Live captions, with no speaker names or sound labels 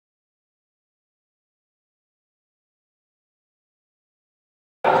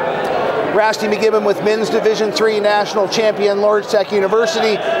Rasty McGibbon with men's Division III national champion Lawrence Tech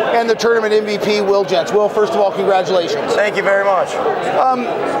University and the tournament MVP Will Jentz. Will, first of all, congratulations. Thank you very much.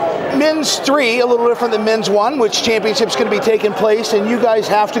 Men's 3, a little different than men's 1, which championship's going to be taking place, and you guys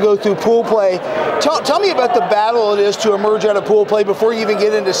have to go through pool play. Tell me about the battle it is to emerge out of pool play before you even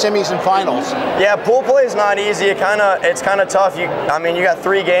get into semis and finals. Yeah, pool play is not easy. It's kind of tough. I mean, you got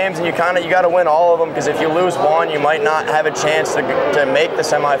 3 games, and you got to win all of them, because if you lose one, you might not have a chance to make the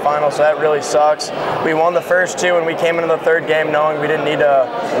semifinals. So that really sucks. We won the first 2, and we came into the 3rd game knowing we didn't need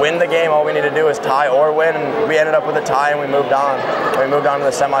to win the game. All we needed to do is tie or win, and we ended up with a tie, and we moved on. We moved on to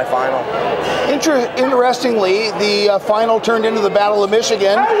the semifinal. Interestingly, the final turned into the Battle of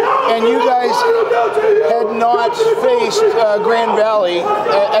Michigan, and you guys had not faced Grand Valley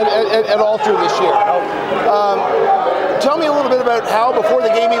at all through this year. Tell me a little bit about how, before the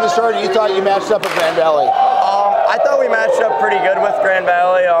game even started, you thought you matched up with Grand Valley. I thought we matched up pretty good with Grand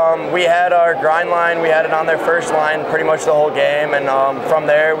Valley. We had our grind line, we had it on their first line pretty much the whole game, and from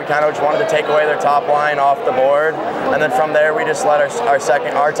there we kind of just wanted to take away their top line off the board, and then from there we just let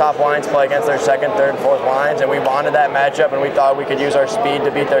our top lines play against their 2nd, 3rd, and 4th lines, and we wanted that matchup, and we thought we could use our speed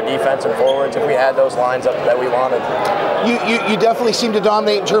to beat their defense and forwards if we had those lines up that we wanted. You definitely seem to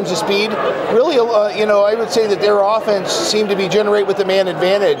dominate in terms of speed. Really, I would say that their offense seemed to be generate with the man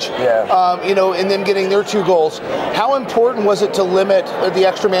advantage. Yeah. In them getting their 2 goals. How important was it to limit the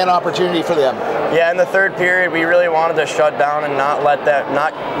extra man opportunity for them? Yeah, in the 3rd period, we really wanted to shut down and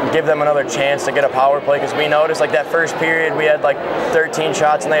not give them another chance to get a power play, because we noticed like that first period we had like 13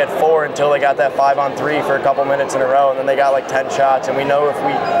 shots and they had 4 until they got that 5-on-3 for a couple minutes in a row, and then they got like 10 shots, and we know if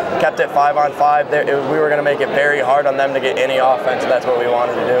we kept it 5-on-5, we were going to make it very hard on them to get any offense, and that's what we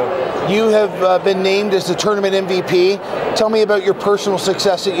wanted to do. You have been named as the tournament MVP. Tell me about your personal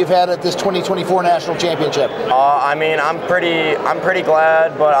success that you've had at this 2024 National Championship. I mean, I'm pretty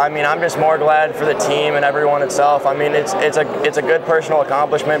glad, but I mean, I'm just more glad for the team and everyone itself. I mean, it's a good personal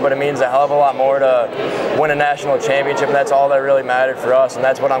accomplishment, but it means a hell of a lot more to win a national championship, and that's all that really mattered for us, and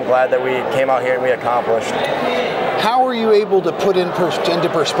that's what I'm glad that we came out here and we accomplished. How are you able to put into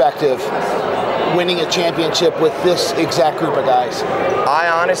perspective winning a championship with this exact group of guys? I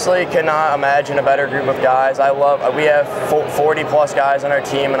honestly cannot imagine a better group of guys. We have 40 plus guys on our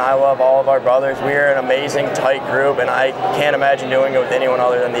team, and I love all of our brothers. We are an amazing tight group, and I can't imagine doing it with anyone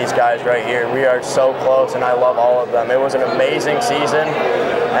other than these guys right here. We are so close, and I love all of them. It was an amazing season,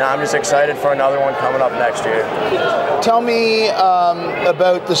 and I'm just excited for another one coming up next year. Tell me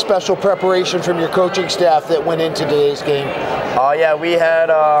about the special preparation from your coaching staff that went into today's game. Yeah, we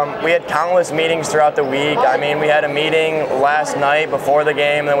had countless meetings throughout the week. I mean, we had a meeting last night before the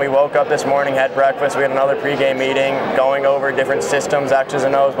game, then we woke up this morning, had breakfast, we had another pregame meeting, going over different systems, X's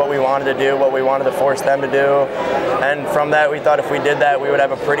and O's, what we wanted to do, what we wanted to force them to do, and from that we thought if we did that, we would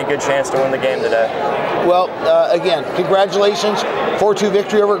have a pretty good chance to win the game today. Well, again, congratulations, 4-2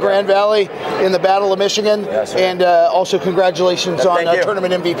 victory over Grand Valley in the Battle of Michigan, yes, and also congratulations on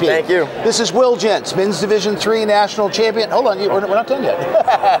tournament MVP. Thank you. This is Will Jentz, men's Division III national champion. Hold on, we're not done yet.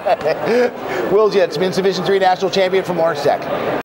 Will Jentz, men's Division III national champion from Lawrence Tech.